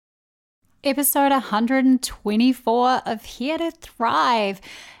episode 124 of Here to Thrive.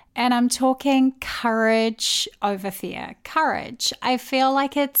 And I'm talking courage over fear. Courage. I feel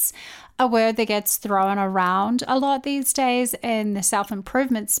like it's a word that gets thrown around a lot these days in the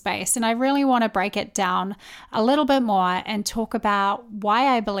self-improvement space. And I really want to break it down a little bit more and talk about why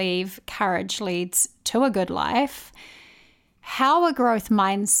I believe courage leads to a good life, how a growth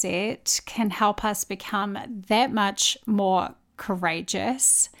mindset can help us become that much more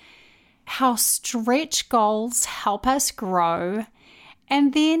courageous, how stretch goals help us grow,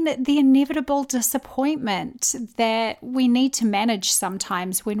 and then the inevitable disappointment that we need to manage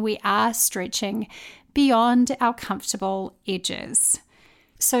sometimes when we are stretching beyond our comfortable edges.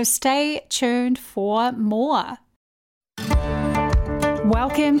 So stay tuned for more.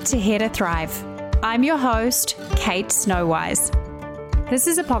 Welcome to Here to Thrive. I'm your host, Kate Snowwise. This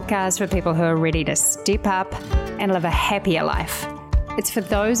is a podcast for people who are ready to step up and live a happier life. It's for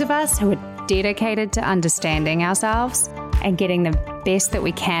those of us who are dedicated to understanding ourselves and getting the best that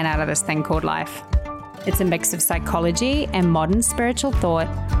we can out of this thing called life. It's a mix of psychology and modern spiritual thought,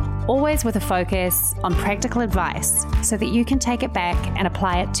 always with a focus on practical advice so that you can take it back and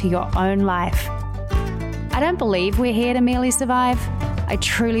apply it to your own life. I don't believe we're here to merely survive. I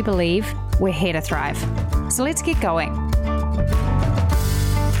truly believe we're here to thrive. So let's get going.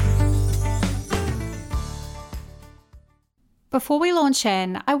 Before we launch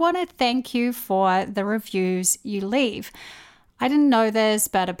in, I want to thank you for the reviews you leave. I didn't know this,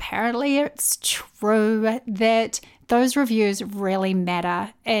 but apparently it's true that those reviews really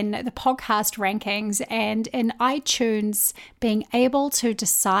matter in the podcast rankings and in iTunes being able to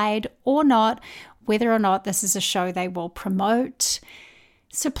decide or not whether or not this is a show they will promote.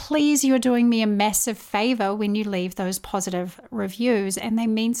 So please, you're doing me a massive favor when you leave those positive reviews, and they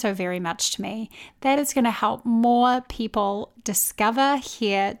mean so very much to me. That is going to help more people discover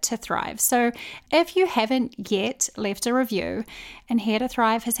Here to Thrive. So if you haven't yet left a review and Here to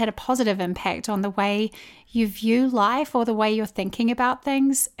Thrive has had a positive impact on the way you view life or the way you're thinking about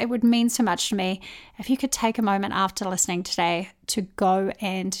things, it would mean so much to me if you could take a moment after listening today to go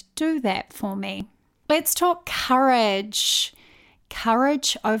and do that for me. Let's talk courage.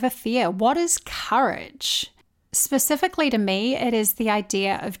 Courage over fear. What is courage? Specifically to me, it is the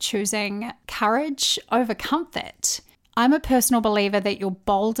idea of choosing courage over comfort. I'm a personal believer that your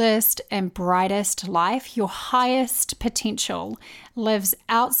boldest and brightest life, your highest potential, lives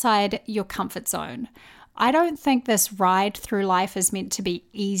outside your comfort zone. I don't think this ride through life is meant to be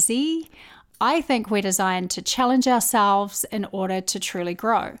easy. I think we're designed to challenge ourselves in order to truly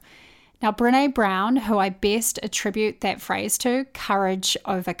grow. Now, Brené Brown, who I best attribute that phrase to, courage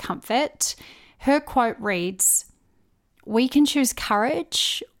over comfort, her quote reads, "We can choose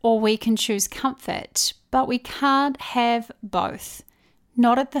courage or we can choose comfort, but we can't have both,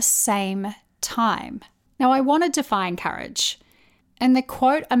 not at the same time." Now, I want to define courage. In the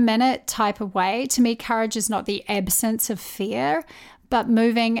quote a minute type of way, to me, courage is not the absence of fear, but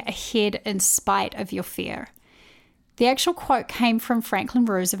moving ahead in spite of your fear. The actual quote came from Franklin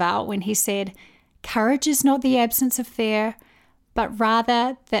Roosevelt when he said, "Courage is not the absence of fear, but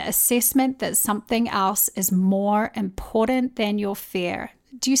rather the assessment that something else is more important than your fear."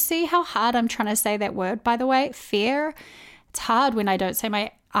 Do you see how hard I'm trying to say that word, by the way? Fear. It's hard when I don't say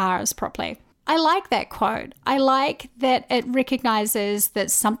my R's properly. I like that quote. I like that it recognizes that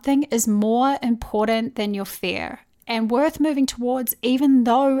something is more important than your fear and worth moving towards, even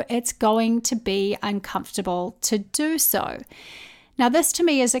though it's going to be uncomfortable to do so. Now, this to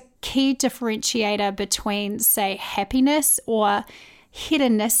me is a key differentiator between, say, happiness or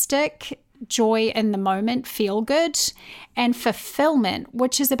hedonistic, joy in the moment, feel good, and fulfillment,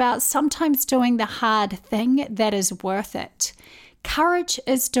 which is about sometimes doing the hard thing that is worth it. Courage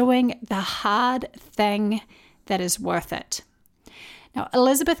is doing the hard thing that is worth it. Now,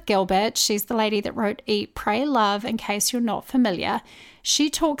 Elizabeth Gilbert, she's the lady that wrote Eat, Pray, Love, in case you're not familiar. She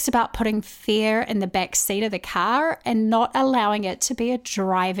talks about putting fear in the back seat of the car and not allowing it to be a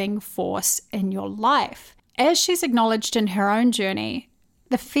driving force in your life. As she's acknowledged in her own journey,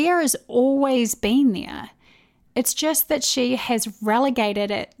 the fear has always been there. It's just that she has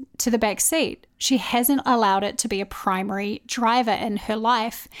relegated it to the back seat. She hasn't allowed it to be a primary driver in her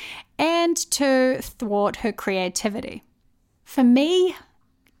life and to thwart her creativity. For me,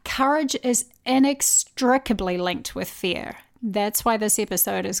 courage is inextricably linked with fear. That's why this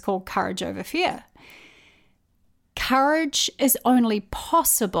episode is called Courage Over Fear. Courage is only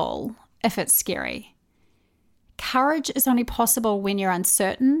possible if it's scary. Courage is only possible when you're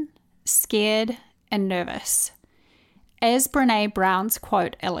uncertain, scared, and nervous. As Brené Brown's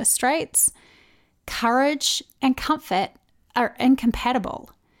quote illustrates, courage and comfort are incompatible.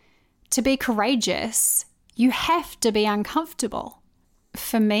 To be courageous, you have to be uncomfortable.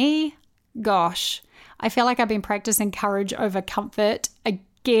 For me, gosh, I feel like I've been practicing courage over comfort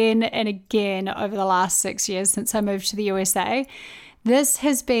again and again over the last 6 years since I moved to the USA. This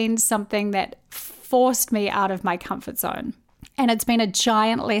has been something that forced me out of my comfort zone. And it's been a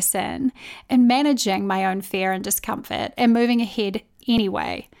giant lesson in managing my own fear and discomfort and moving ahead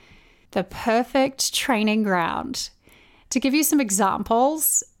anyway. The perfect training ground. To give you some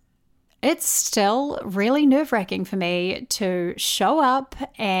examples, it's still really nerve-wracking for me to show up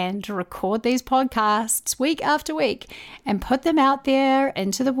and record these podcasts week after week and put them out there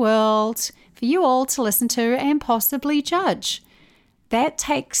into the world for you all to listen to and possibly judge. That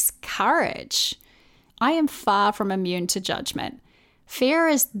takes courage. I am far from immune to judgment. Fear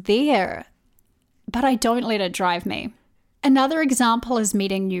is there, but I don't let it drive me. Another example is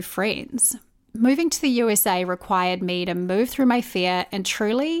meeting new friends. Moving to the USA required me to move through my fear, and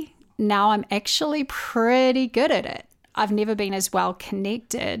truly, now I'm actually pretty good at it. I've never been as well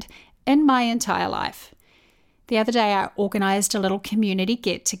connected in my entire life. The other day, I organized a little community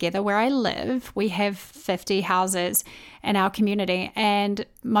get-together where I live. We have 50 houses in our community, and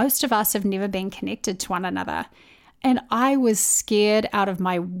most of us have never been connected to one another. And I was scared out of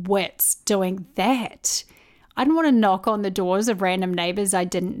my wits doing that. I didn't want to knock on the doors of random neighbors I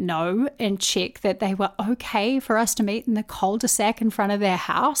didn't know and check that they were okay for us to meet in the cul-de-sac in front of their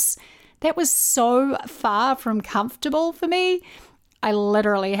house. That was so far from comfortable for me. I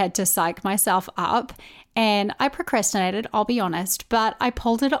literally had to psych myself up, and I procrastinated, I'll be honest, but I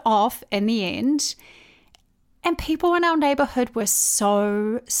pulled it off in the end. And people in our neighborhood were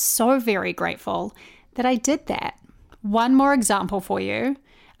so very grateful that I did that. One more example for you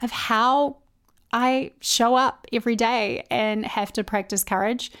of how I show up every day and have to practice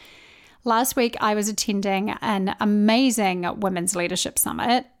courage. Last week, I was attending an amazing women's leadership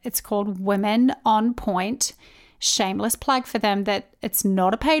summit. It's called Women on Point. Shameless plug for them that it's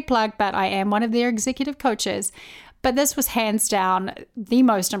not a paid plug, but I am one of their executive coaches. But this was hands down the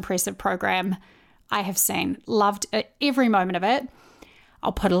most impressive program I have seen. Loved every moment of it.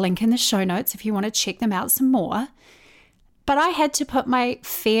 I'll put a link in the show notes if you want to check them out some more. But I had to put my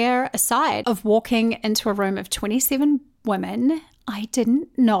fear aside of walking into a room of 27 women I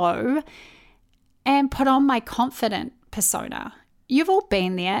didn't know and put on my confident persona. You've all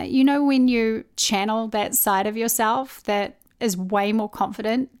been there. You know when you channel that side of yourself that is way more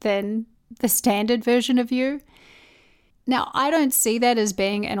confident than the standard version of you? Now, I don't see that as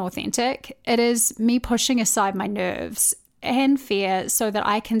being inauthentic. It is me pushing aside my nerves and fear so that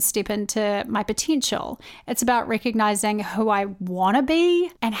I can step into my potential. It's about recognizing who I want to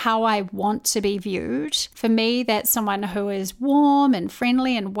be and how I want to be viewed. For me, that's someone who is warm and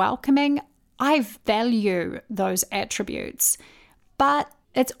friendly and welcoming. I value those attributes, but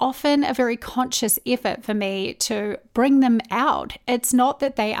it's often a very conscious effort for me to bring them out. It's not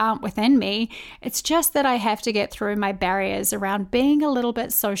that they aren't within me. It's just that I have to get through my barriers around being a little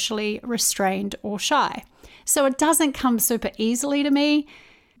bit socially restrained or shy. So it doesn't come super easily to me,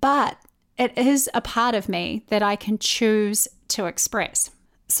 but it is a part of me that I can choose to express.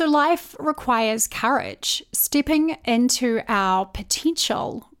 So life requires courage. Stepping into our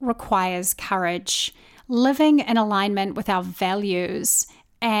potential requires courage. Living in alignment with our values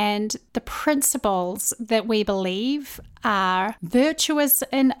and the principles that we believe are virtuous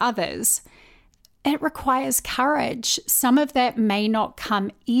in others, it requires courage. Some of that may not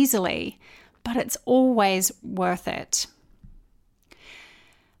come easily, but it's always worth it.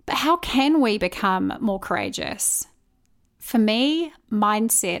 But how can we become more courageous? For me,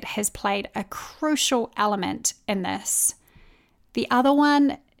 mindset has played a crucial element in this. The other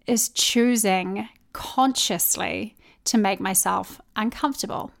one is choosing consciously to make myself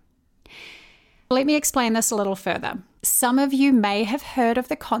uncomfortable. Let me explain this a little further. Some of you may have heard of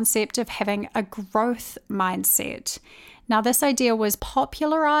the concept of having a growth mindset. Now, this idea was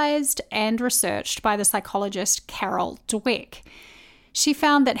popularized and researched by the psychologist Carol Dweck. She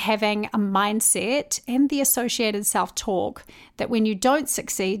found that having a mindset and the associated self-talk that when you don't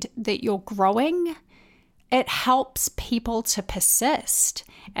succeed, that you're growing, it helps people to persist.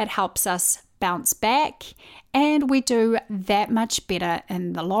 It helps us bounce back, and we do that much better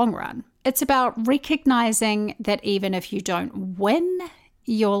in the long run. It's about recognizing that even if you don't win,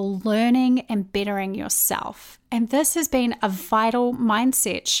 you're learning and bettering yourself. And this has been a vital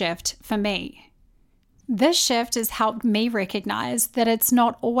mindset shift for me. This shift has helped me recognize that it's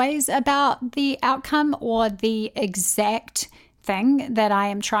not always about the outcome or the exact thing that I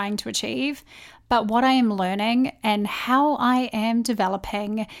am trying to achieve, but what I am learning and how I am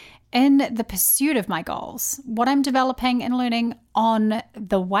developing in the pursuit of my goals, what I'm developing and learning on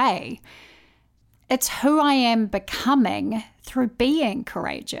the way. It's who I am becoming through being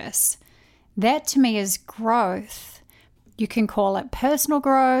courageous. That to me is growth. You can call it personal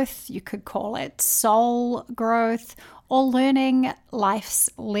growth, you could call it soul growth, or learning life's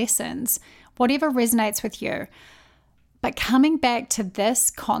lessons, whatever resonates with you. But coming back to this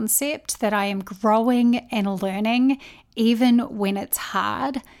concept that I am growing and learning even when it's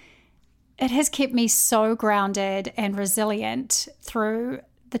hard, it has kept me so grounded and resilient through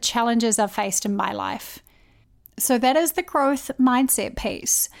the challenges I've faced in my life. So that is the growth mindset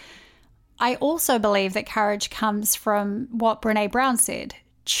piece. I also believe that courage comes from what Brené Brown said,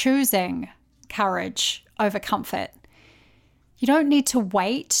 choosing courage over comfort. You don't need to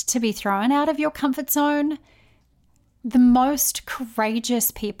wait to be thrown out of your comfort zone. The most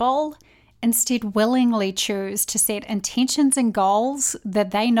courageous people instead willingly choose to set intentions and goals that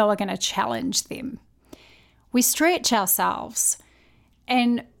they know are going to challenge them. We stretch ourselves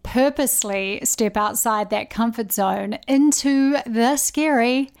and purposely step outside that comfort zone into the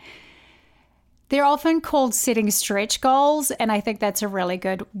scary. They're often called setting stretch goals, and I think that's a really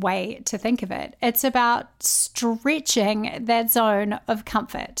good way to think of it. It's about stretching that zone of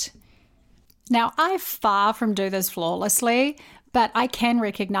comfort. Now, I far from do this flawlessly, but I can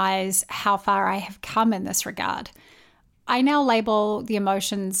recognize how far I have come in this regard. I now label the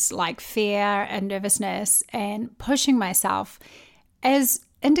emotions like fear and nervousness and pushing myself as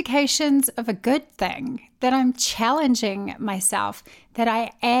indications of a good thing, that I'm challenging myself, that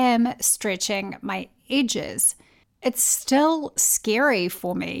I am stretching my edges. It's still scary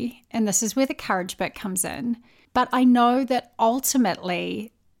for me, and this is where the courage bit comes in, but I know that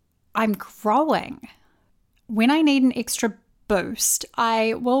ultimately I'm growing. When I need an extra boost,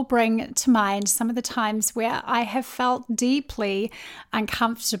 I will bring to mind some of the times where I have felt deeply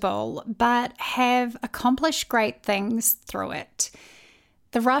uncomfortable, but have accomplished great things through it.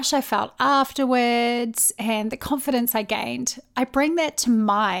 The rush I felt afterwards and the confidence I gained, I bring that to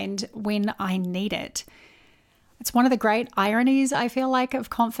mind when I need it. It's one of the great ironies, I feel like, of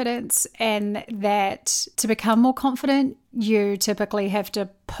confidence, and that to become more confident, you typically have to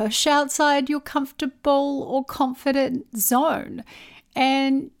push outside your comfortable or confident zone.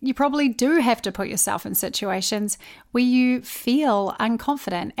 And you probably do have to put yourself in situations where you feel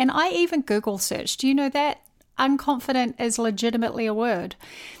unconfident. And I even Google searched, do you know that? Unconfident is legitimately a word.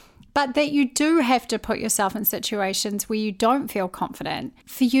 But that you do have to put yourself in situations where you don't feel confident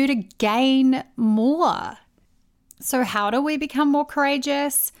for you to gain more. So how do we become more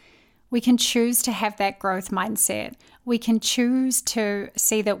courageous? We can choose to have that growth mindset. We can choose to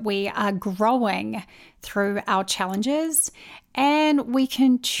see that we are growing through our challenges, and we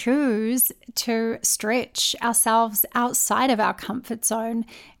can choose to stretch ourselves outside of our comfort zone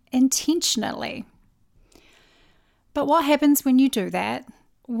intentionally. But what happens when you do that?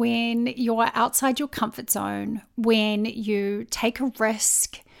 When you're outside your comfort zone, when you take a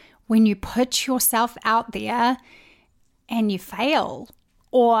risk, when you put yourself out there and you fail,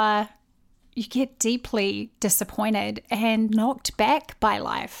 or you get deeply disappointed and knocked back by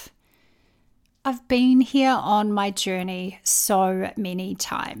life. I've been here on my journey so many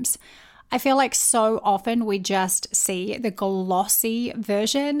times. I feel like so often we just see the glossy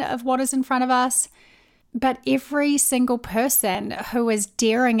version of what is in front of us. But every single person who is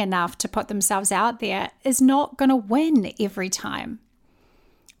daring enough to put themselves out there is not going to win every time.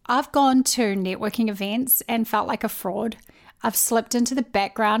 I've gone to networking events and felt like a fraud. I've slipped into the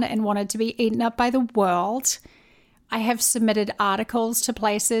background and wanted to be eaten up by the world. I have submitted articles to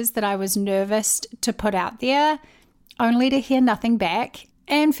places that I was nervous to put out there, only to hear nothing back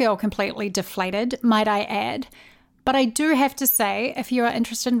and feel completely deflated, might I add. But I do have to say, if you are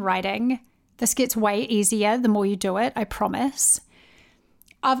interested in writing, this gets way easier the more you do it, I promise.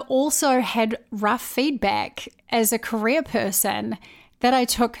 I've also had rough feedback as a career person that I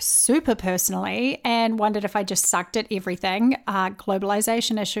took super personally and wondered if I just sucked at everything.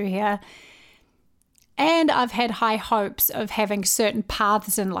 Globalization issue here. And I've had high hopes of having certain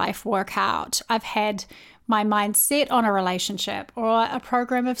paths in life work out. I've had my mind set on a relationship or a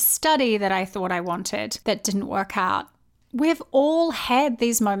program of study that I thought I wanted that didn't work out. We've all had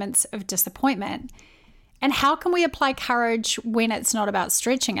these moments of disappointment. And how can we apply courage when it's not about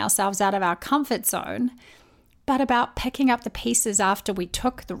stretching ourselves out of our comfort zone, but about picking up the pieces after we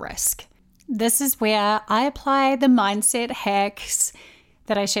took the risk? This is where I apply the mindset hacks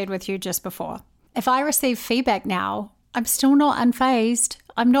that I shared with you just before. If I receive feedback now, I'm still not unfazed.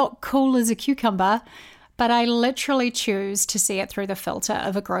 I'm not cool as a cucumber, but I literally choose to see it through the filter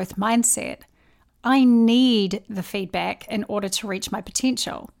of a growth mindset. I need the feedback in order to reach my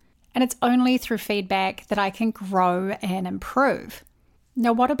potential. And it's only through feedback that I can grow and improve.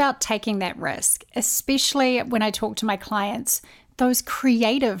 Now, what about taking that risk? Especially when I talk to my clients, those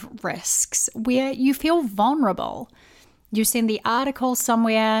creative risks where you feel vulnerable. You send the article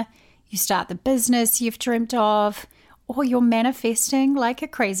somewhere, you start the business you've dreamt of, or you're manifesting like a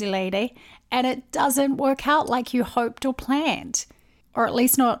crazy lady, and it doesn't work out like you hoped or planned, or at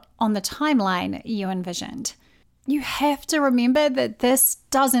least not on the timeline you envisioned. You have to remember that this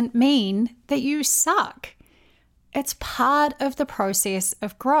doesn't mean that you suck. It's part of the process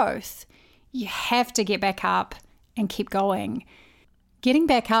of growth. You have to get back up and keep going. Getting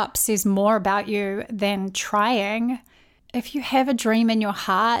back up says more about you than trying. If you have a dream in your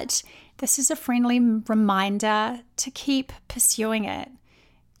heart, this is a friendly reminder to keep pursuing it.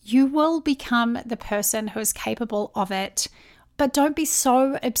 You will become the person who is capable of it, but don't be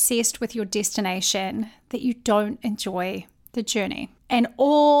so obsessed with your destination that you don't enjoy the journey and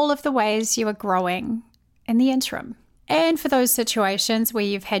all of the ways you are growing in the interim. And for those situations where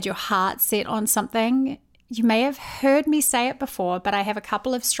you've had your heart set on something, you may have heard me say it before, but I have a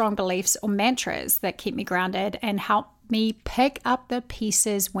couple of strong beliefs or mantras that keep me grounded and help me pick up the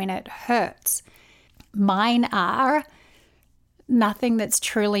pieces when it hurts. Mine are, nothing that's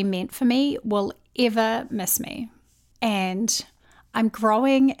truly meant for me will ever miss me. And I'm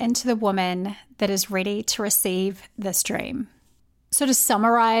growing into the woman that is ready to receive this dream. So to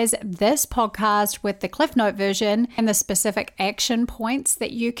summarize this podcast with the Cliff Note version and the specific action points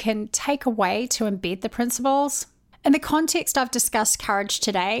that you can take away to embed the principles, in the context I've discussed courage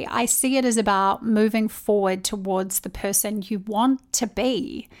today, I see it as about moving forward towards the person you want to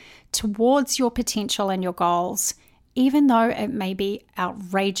be, towards your potential and your goals, even though it may be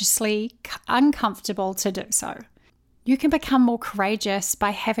outrageously uncomfortable to do so. You can become more courageous by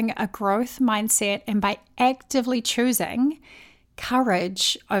having a growth mindset and by actively choosing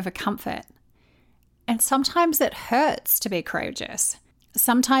courage over comfort. And sometimes it hurts to be courageous.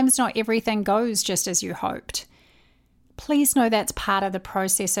 Sometimes not everything goes just as you hoped. Please know that's part of the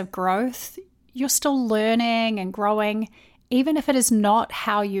process of growth. You're still learning and growing, even if it is not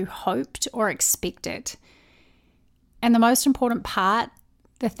how you hoped or expected. And the most important part,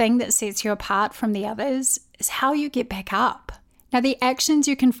 the thing that sets you apart from the others, is how you get back up. Now, the actions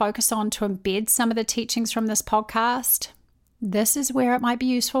you can focus on to embed some of the teachings from this podcast, this is where it might be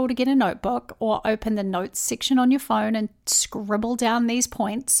useful to get a notebook or open the notes section on your phone and scribble down these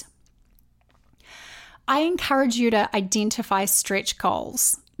points. I encourage you to identify stretch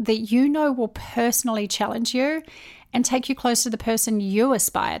goals that you know will personally challenge you and take you close to the person you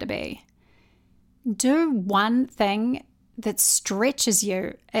aspire to be. Do one thing that stretches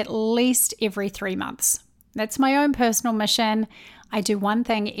you at least every 3 months. That's my own personal mission. I do one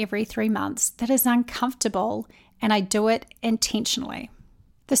thing every 3 months that is uncomfortable, and I do it intentionally.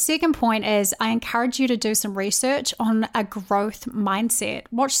 The second point is I encourage you to do some research on a growth mindset.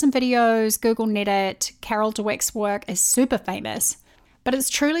 Watch some videos, Google net it. Carol Dweck's work is super famous, but it's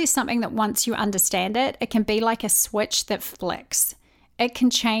truly something that once you understand it, it can be like a switch that flicks. It can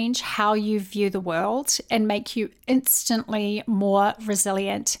change how you view the world and make you instantly more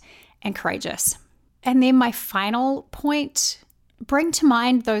resilient and courageous. And then my final point, bring to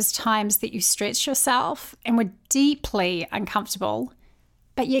mind those times that you stretched yourself and were deeply uncomfortable,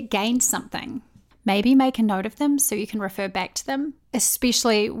 but yet gained something. Maybe make a note of them so you can refer back to them,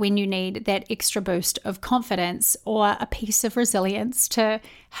 especially when you need that extra boost of confidence or a piece of resilience to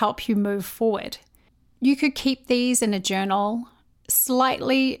help you move forward. You could keep these in a journal.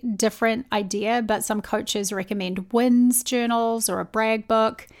 Slightly different idea, but some coaches recommend wins journals or a brag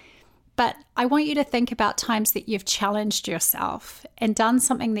book. But I want you to think about times that you've challenged yourself and done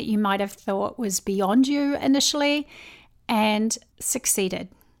something that you might have thought was beyond you initially and succeeded.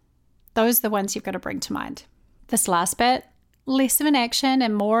 Those are the ones you've got to bring to mind. This last bit, less of an action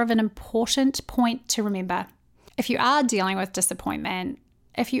and more of an important point to remember. If you are dealing with disappointment,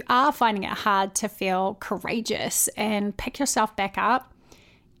 if you are finding it hard to feel courageous and pick yourself back up,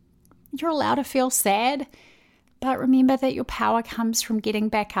 you're allowed to feel sad, but remember that your power comes from getting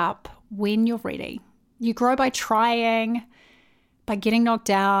back up when you're ready. You grow by trying, by getting knocked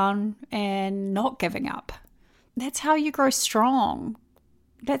down and not giving up. That's how you grow strong.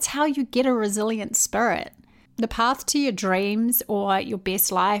 That's how you get a resilient spirit. The path to your dreams or your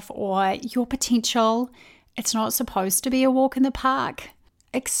best life or your potential, it's not supposed to be a walk in the park.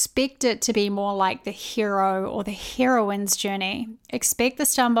 Expect it to be more like the hero or the heroine's journey. Expect the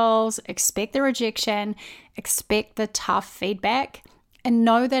stumbles, expect the rejection, expect the tough feedback, and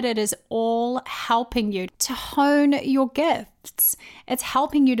know that it is all helping you to hone your gifts. It's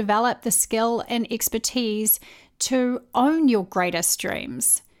helping you develop the skill and expertise to own your greatest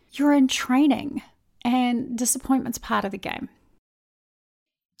dreams. You're in training, and disappointment's part of the game.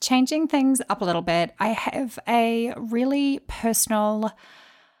 Changing things up a little bit, I have a really personal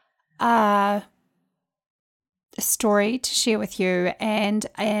story to share with you and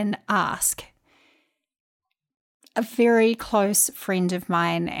an ask. A very close friend of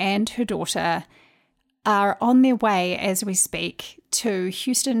mine and her daughter are on their way as we speak to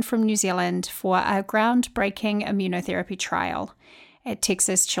Houston from New Zealand for a groundbreaking immunotherapy trial at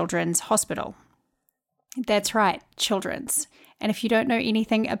Texas Children's Hospital. That's right, children's. And if you don't know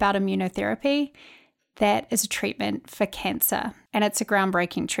anything about immunotherapy, that is a treatment for cancer, and it's a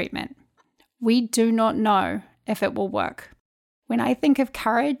groundbreaking treatment. We do not know if it will work. When I think of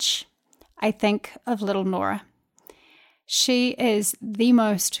courage, I think of little Nora. She is the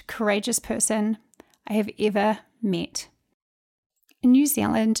most courageous person I have ever met. In New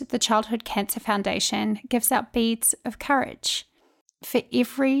Zealand, the Childhood Cancer Foundation gives out beads of courage for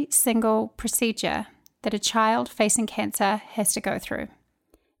every single procedure that a child facing cancer has to go through.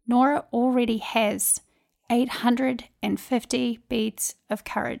 Nora already has 850 beads of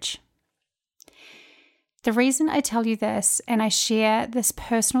courage. The reason I tell you this and I share this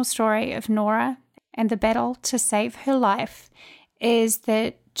personal story of Nora and the battle to save her life is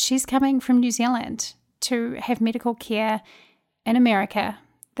that she's coming from New Zealand to have medical care in America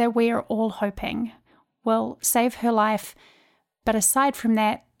that we are all hoping will save her life. But aside from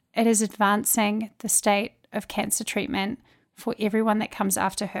that, it is advancing the state of cancer treatment for everyone that comes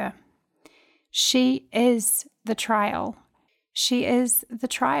after her. She is the trial. She is the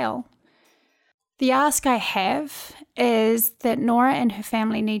trial. The ask I have is that Nora and her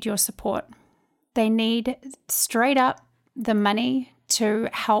family need your support. They need straight up the money to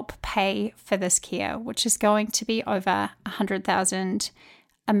help pay for this care, which is going to be over 100,000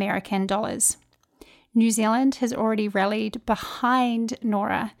 American dollars. New Zealand has already rallied behind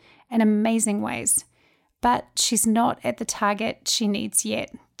Nora in amazing ways, but she's not at the target she needs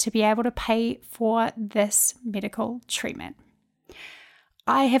yet to be able to pay for this medical treatment.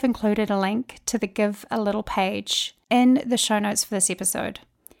 I have included a link to the Give a Little page in the show notes for this episode.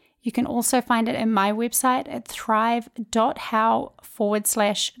 You can also find it in my website at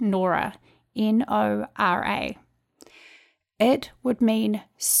thrive.how/Nora, Nora. It would mean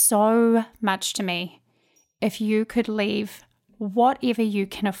so much to me if you could leave whatever you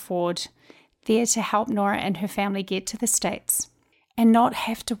can afford there to help Nora and her family get to the States and not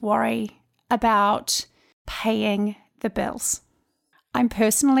have to worry about paying the bills. I'm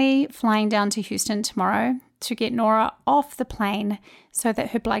personally flying down to Houston tomorrow to get Nora off the plane so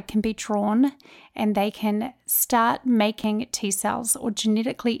that her blood can be drawn and they can start making T cells or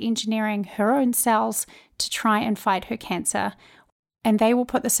genetically engineering her own cells to try and fight her cancer. And they will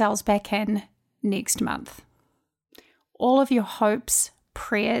put the cells back in next month. All of your hopes,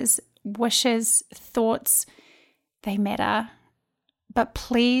 prayers, wishes, thoughts, they matter. But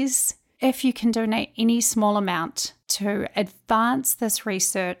please, if you can donate any small amount to advance this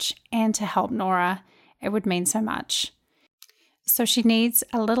research and to help Nora, it would mean so much. So she needs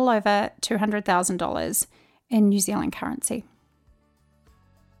a little over $200,000 in New Zealand currency.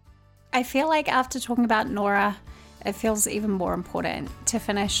 I feel like after talking about Nora, it feels even more important to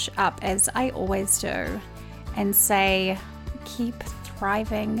finish up as I always do and say, keep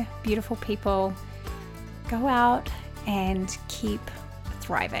thriving, beautiful people. Go out and keep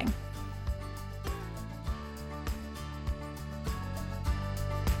thriving.